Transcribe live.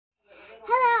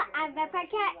I'm Vampire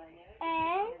Cat,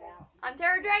 and I'm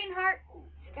Tara Dragonheart.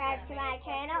 subscribe to my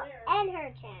channel and her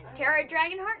channel. Tara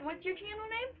Dragonheart, and what's your channel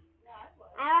name?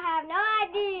 I don't have no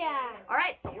idea.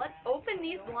 Alright, so let's open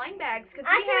these blind bags. We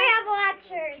have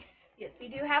watchers. Yes,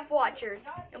 we do have watchers.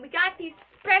 And we got these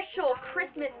special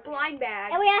Christmas blind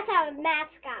bags. And we also have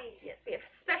mascots. Yes, we have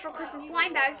special Christmas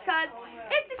blind bags because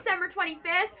it's December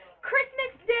 25th,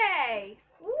 Christmas Day.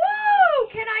 Woo!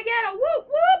 Can I get a whoop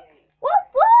whoop? Whoop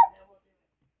whoop!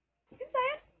 You can say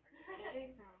it.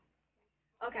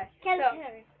 Okay, so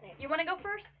you want to go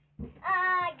first?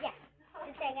 Yeah.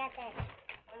 Since I got that.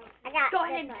 I got Go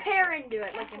ahead and tear into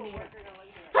it like you mean it.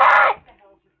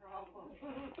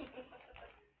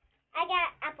 I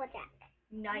got Applejack.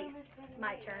 Nice. It's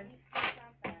my turn.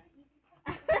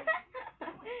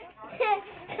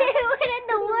 It went in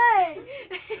the wood.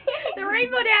 The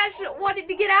Rainbow Dash wanted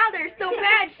to get out of there so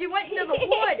bad she went into the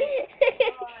wood.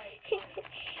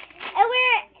 And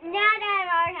we're not at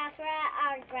our house, we're at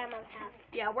our grandma's house.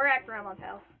 Yeah, we're at Grandma's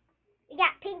house. We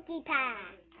got Pinkie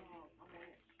Pie.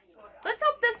 Let's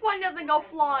hope this one doesn't go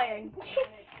flying.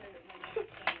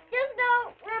 Just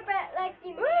don't rip it like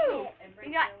you Ooh, did.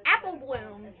 we got Apple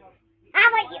Bloom. How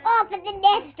about you open the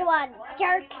next one,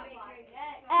 jerk?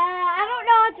 I don't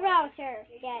know what's wrong with her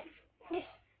yet.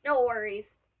 No worries.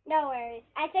 No worries.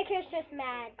 I think she's just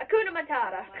mad. Hakuna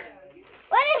Matata.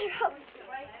 What is wrong?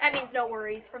 That means no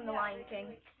worries from the Lion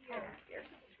King.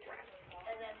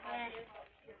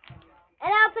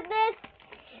 And open this.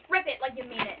 Rip it like you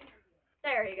mean it.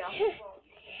 There you go.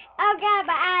 Oh god,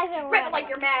 my eyes are Rip it red. like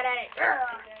you're mad at it.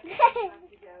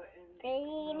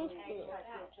 Green seed.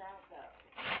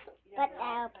 Put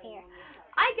that up here.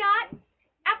 I got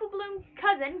Apple Bloom's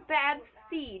cousin, Bab's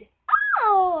seed.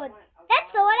 Oh,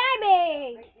 that's the one I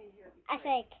made. I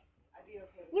think.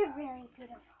 You're really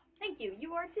beautiful. Thank you.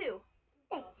 You are too.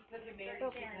 Thanks. That's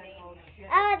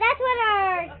what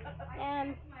our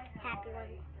happy one.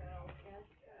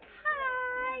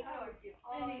 Hi.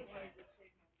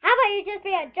 How about you just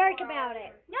be a jerk about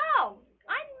it? No,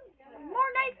 I'm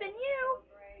more nice than you.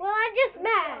 Well, I'm just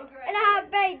mad, and I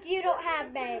have bangs. You don't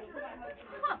have bangs.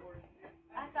 Huh.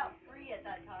 I felt free at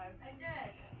that time. I did.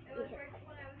 It was first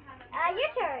when I was kind of... Your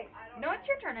turn. No, it's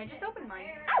your turn. I just opened mine.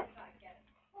 Oh.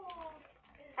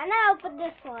 And I open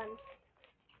this one.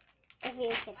 If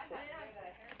you can see.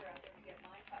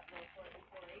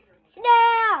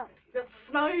 Snail! The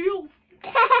snail.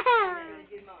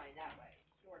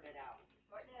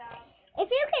 If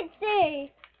you can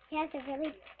see, he has a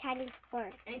really tiny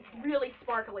fur. And it's really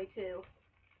sparkly too.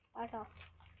 Focus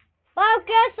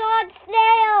on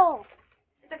snail!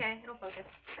 It's okay. It'll focus.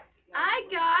 I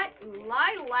got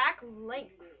Lilac Lynx.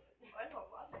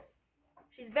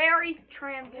 She's very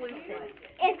translucent.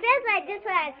 It says like this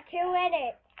one has 2 in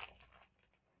it.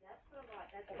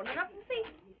 Open it up and see.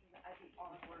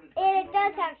 And it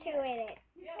does have 2 in it.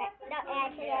 No, it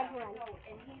actually has 1.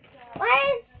 Why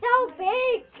is it so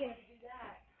big?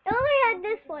 It only had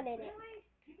this one in it.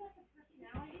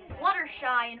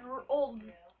 Fluttershy in her own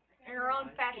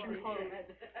fashioned clothes.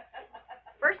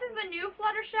 Versus the new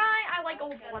Fluttershy, I like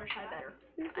old Fluttershy better.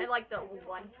 I like the old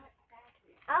one.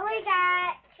 I only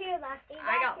got 2 left.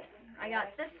 I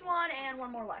got this one and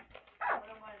one more left. Oh,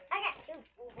 I got 2.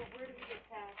 Look,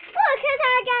 because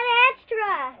I got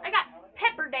extra. I got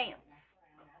Pepper Dance.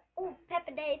 Ooh,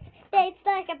 pepper dates. Dates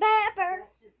like a pepper.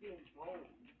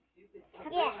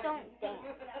 Yeah, don't dance.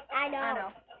 I know. I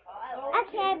know. I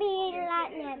can't be eating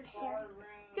like next year.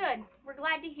 Good. We're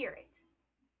glad to hear it.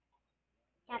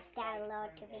 That's down low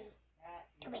to me.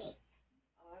 To me.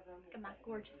 Look at my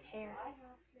gorgeous hair.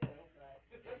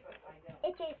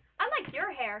 It is. I like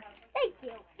your hair. Thank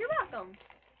you. You're welcome.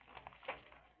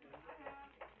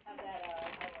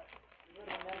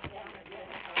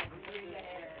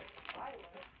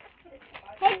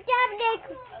 Hey, Dominic.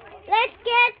 Let's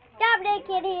get Dominic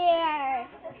in here.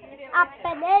 Up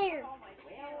in there.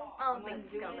 I don't think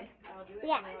it's coming.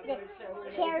 Yeah, this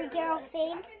cherry girl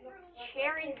thing.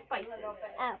 Cherry spices.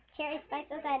 Oh, cherry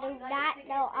spices. I do not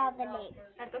know all the names.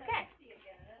 That's okay.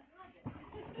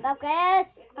 Focus.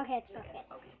 Okay, it's focused.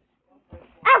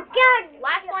 Oh, God.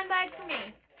 Last blind bag for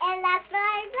me. And that's what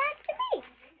I got to me.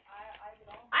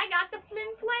 I got the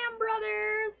Flim Flam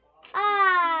Brothers.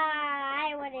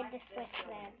 I wanted to switch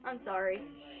them. I'm sorry.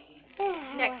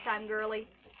 Next time, girly.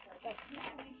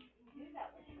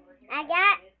 I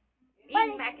got...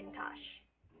 Eve Macintosh.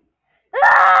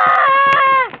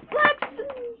 What?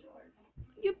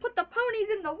 You put the ponies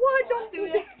in the wood. Don't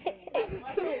do that.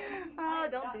 Oh,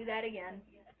 don't do that again.